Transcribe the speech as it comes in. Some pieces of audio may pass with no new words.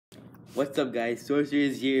What's up, guys?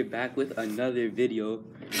 Sorcerers here, back with another video.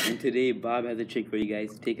 And today, Bob has a trick for you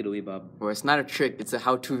guys. Take it away, Bob. Well, it's not a trick, it's a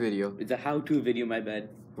how-to video. It's a how-to video, my bad.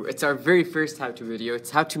 It's our very first how-to video. It's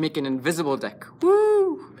how to make an invisible deck.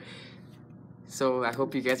 Woo! So I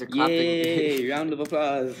hope you guys are clapping. Yay! Round of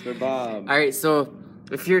applause for Bob. Alright, so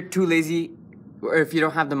if you're too lazy, or if you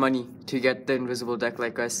don't have the money to get the invisible deck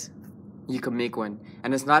like us, you can make one.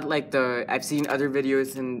 And it's not like I've seen other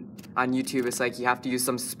videos on YouTube, it's like you have to use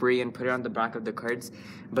some spray and put it on the back of the cards.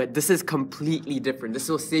 But this is completely different. This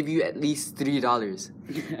will save you at least $3.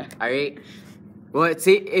 Alright? Well, it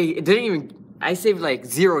didn't even, I saved like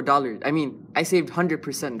 $0. I mean, I saved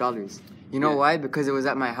 100% dollars. You know why? Because it was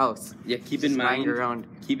at my house. Yeah, keep in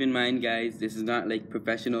mind, guys, this is not like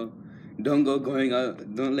professional. Don't go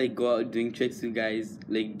out doing tricks to guys,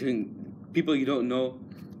 like doing people you don't know.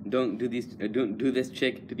 Don't do this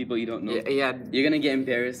trick to people you don't know. Yeah. You're gonna get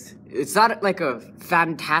embarrassed. It's not like a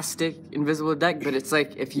fantastic invisible deck, but it's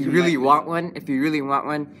like if you really want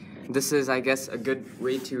one, this is, I guess, a good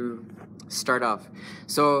way to start off.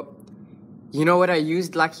 So, you know what I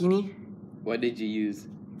used, Lakini? What did you use?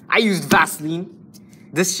 I used Vaseline.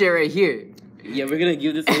 This shit right here. Yeah, we're gonna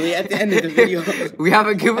give this away at the end of the video. We have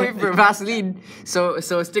a giveaway for Vaseline, so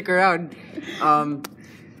stick around.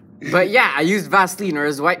 But yeah, I used Vaseline, or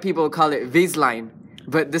as white people call it, Vaseline.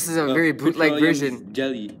 But this is a very bootleg version.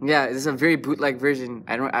 Jelly. Yeah, this is a very bootleg version.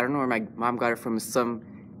 I don't know where my mom got it from. Some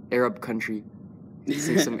Arab country.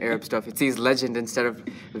 It's some Arab stuff. It says Legend instead of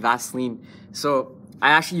Vaseline. So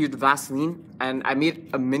I actually used Vaseline, and I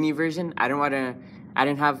made a mini version. I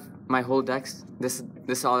didn't have my whole decks. This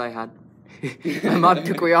is all I had. My mom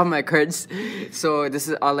took away all my cards, so this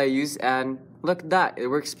is all I use. And look at that, it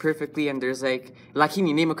works perfectly. And there's like,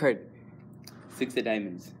 Lakini, name a card. 6 of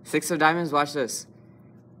diamonds. 6 of diamonds. Watch this.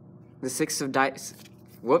 The 6 of diamonds.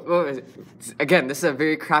 What is it? Again, this is a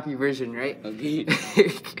very crappy version, right? Okay.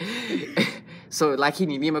 So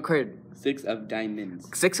Lakini, name a card. 6 of diamonds.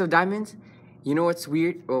 6 of diamonds. You know what's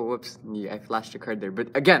weird? Oh, whoops! Yeah, I flashed a card there. But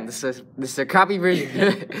again, this is a crappy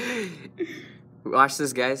version. Watch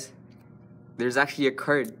this, guys. There's actually a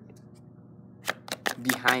card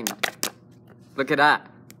behind. Look at that.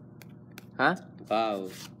 Huh? Wow.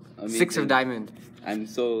 Amazing. 6 of diamond. I'm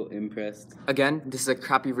so impressed. Again, this is a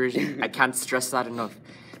crappy version. I can't stress that enough.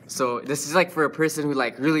 So this is like for a person who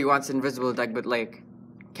like really wants an invisible deck but like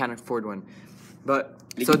can't afford one. But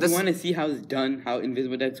like, so if this, you want to see how it's done, how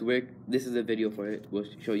invisible decks work, this is a video for it. We'll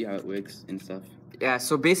show you how it works and stuff. Yeah,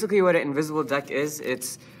 so basically what an invisible deck is,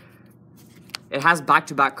 it has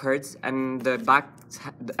back-to-back cards, and the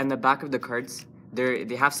back of the cards,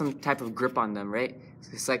 they have some type of grip on them, right?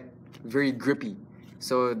 So it's like very grippy.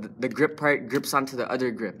 So the grip part grips onto the other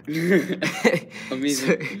grip.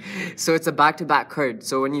 Amazing. So it's a back-to-back card.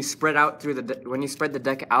 So when you spread the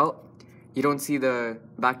deck out, you don't see the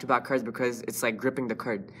back-to-back cards because it's like gripping the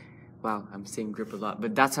card. Wow, I'm saying grip a lot,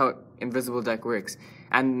 but that's how invisible deck works.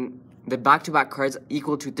 And the back-to-back cards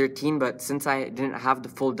equal to 13, but since I didn't have the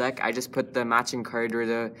full deck, I just put the matching card or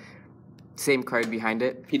the same card behind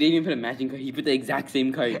it. He didn't even put a matching card. He put the exact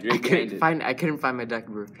same card right behind it. I couldn't find my deck,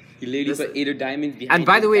 bro. He literally put 8 of diamonds behind. And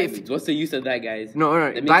by the way, what's the use of that, guys?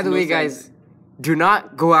 No. By the way, guys, do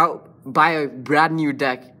not go out, buy a brand new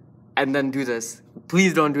deck, and then do this.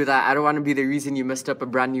 Please don't do that. I don't want to be the reason you messed up a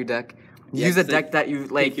brand new deck. Use a deck that you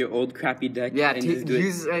like. Take your old crappy deck. Yeah, and just do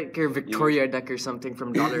use like your Victoria deck or something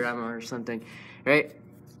from Dollarama or something, right?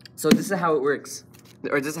 So this is how it works,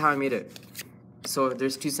 or this is how I made it. So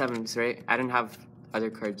there's 2 7s, right? I didn't have other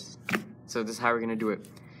cards, so this is how we're gonna do it.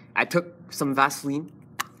 I took some Vaseline,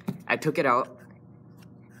 I took it out,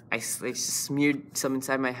 I smeared some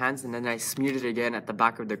inside my hands, and then I smeared it again at the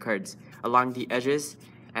back of the cards along the edges,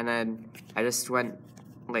 and then I just went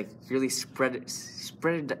like really spread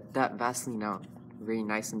that Vaseline out very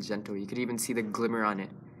nice and gentle. You could even see the glimmer on it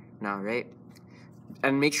now, right?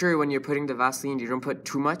 And make sure when you're putting the Vaseline, you don't put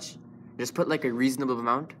too much. Just put like a reasonable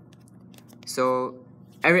amount. So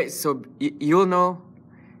you'll know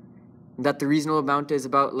that the reasonable amount is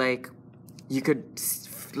about like, you could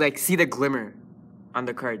like see the glimmer on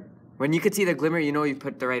the card. When you could see the glimmer, you know you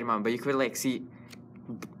put the right amount, but you could like see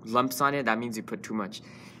lumps on it, that means you put too much.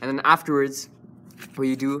 And then afterwards, what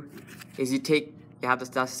you do is you have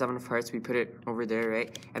the 7 of hearts, we put it over there,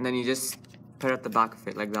 right? And then you just put it at the back of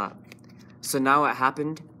it like that. So now what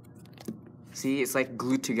happened, see, it's like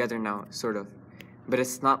glued together now, sort of. But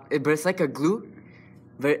it's not, but it's like a glue,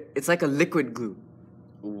 but it's like a liquid glue.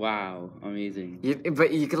 Wow, amazing.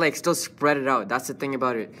 But you can like still spread it out. That's the thing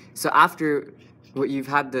about it. So after you've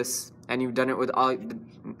had this, and you've done it with all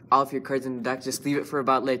of your cards in the deck, just leave it for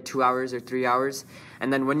about like 2 hours or 3 hours.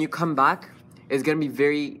 And then when you come back, it's gonna be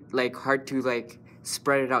very like hard to like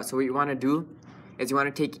spread it out. So what you want to do is you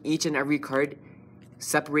want to take each and every card,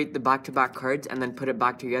 separate the back-to-back cards, and then put it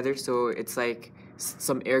back together so it's like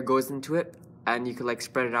some air goes into it, and you could like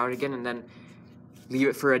spread it out again, and then leave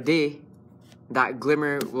it for a day. That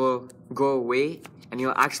glimmer will go away, and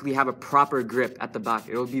you'll actually have a proper grip at the back.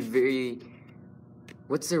 It'll be very...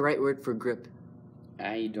 What's the right word for grip?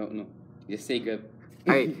 I don't know. Just say grip.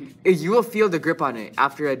 Alright, you will feel the grip on it.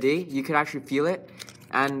 After a day, you could actually feel it,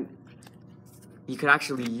 and you could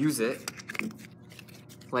actually use it.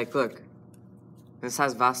 Like, look. This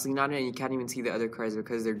has Vaseline on it, and you can't even see the other cards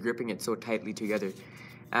because they're gripping it so tightly together.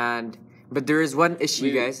 But there is one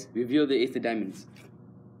issue, guys. Reveal the Ace of Diamonds.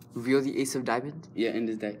 Reveal the Ace of Diamonds? Yeah, in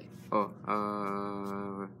this deck. Oh,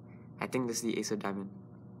 I think this is the Ace of Diamond.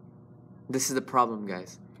 This is the problem,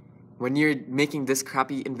 guys. When you're making this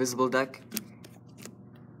crappy invisible deck,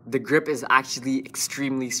 the grip is actually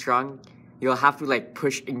extremely strong. You'll have to like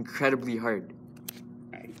push incredibly hard.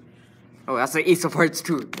 Right. Oh, that's the Ace of Hearts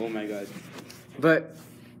too. Oh my god. But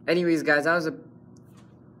anyways, guys, that was a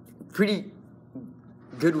pretty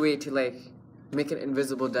good way to like make an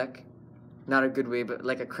invisible deck. Not a good way, but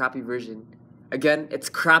like a crappy version. Again, it's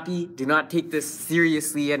crappy. Do not take this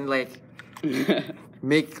seriously and like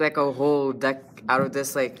make like a whole deck out of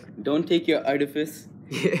this. Like, don't take your artifice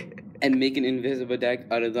and make an invisible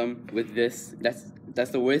deck out of them with this. That's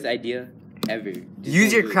the worst idea ever.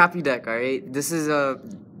 Use your crappy deck, alright?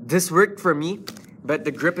 This worked for me, but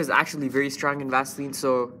the grip is actually very strong in Vaseline,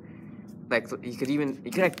 so like you could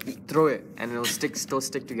like, throw it and it'll still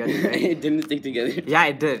stick together, right? It didn't stick together. Yeah,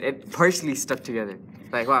 it did. It partially stuck together.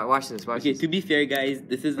 Like, watch this. Okay, to be fair, guys,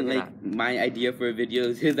 this isn't like my idea for a video.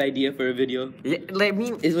 It's his idea for a video. Yeah, like, I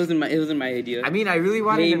mean, it wasn't my idea. I mean, I really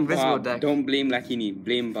wanted an invisible Bob. deck. Don't blame Lakini.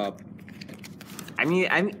 Blame Bob. I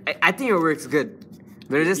think it works good,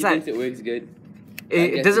 but it's just he thinks it works good.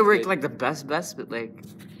 It doesn't work like the best, but like,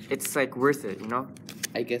 it's like worth it, you know?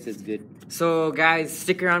 I guess it's good. So guys,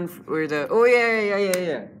 stick around for the... Oh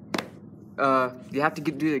yeah. You have to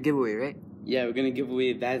do the giveaway, right? Yeah, we're gonna give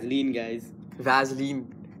away Vaseline, guys. Vaseline.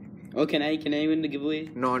 Oh, can I win the giveaway?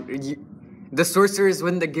 No, the sorcerers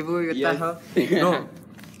win the giveaway. What the hell? No.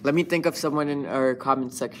 Let me think of someone in our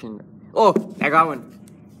comment section. Oh, I got one.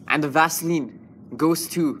 And the Vaseline goes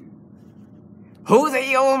to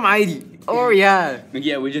Jose Almighty. Oh yeah.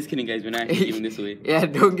 Yeah, we're just kidding, guys. We're not actually giving this away. Yeah,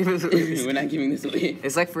 don't give it away. We're not giving this away.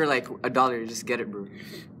 It's like for like $1. Just get it, bro.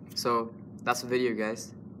 So that's the video,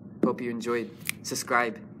 guys. Hope you enjoyed.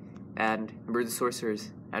 Subscribe, and we're the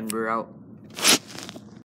sorcerers, and we're out.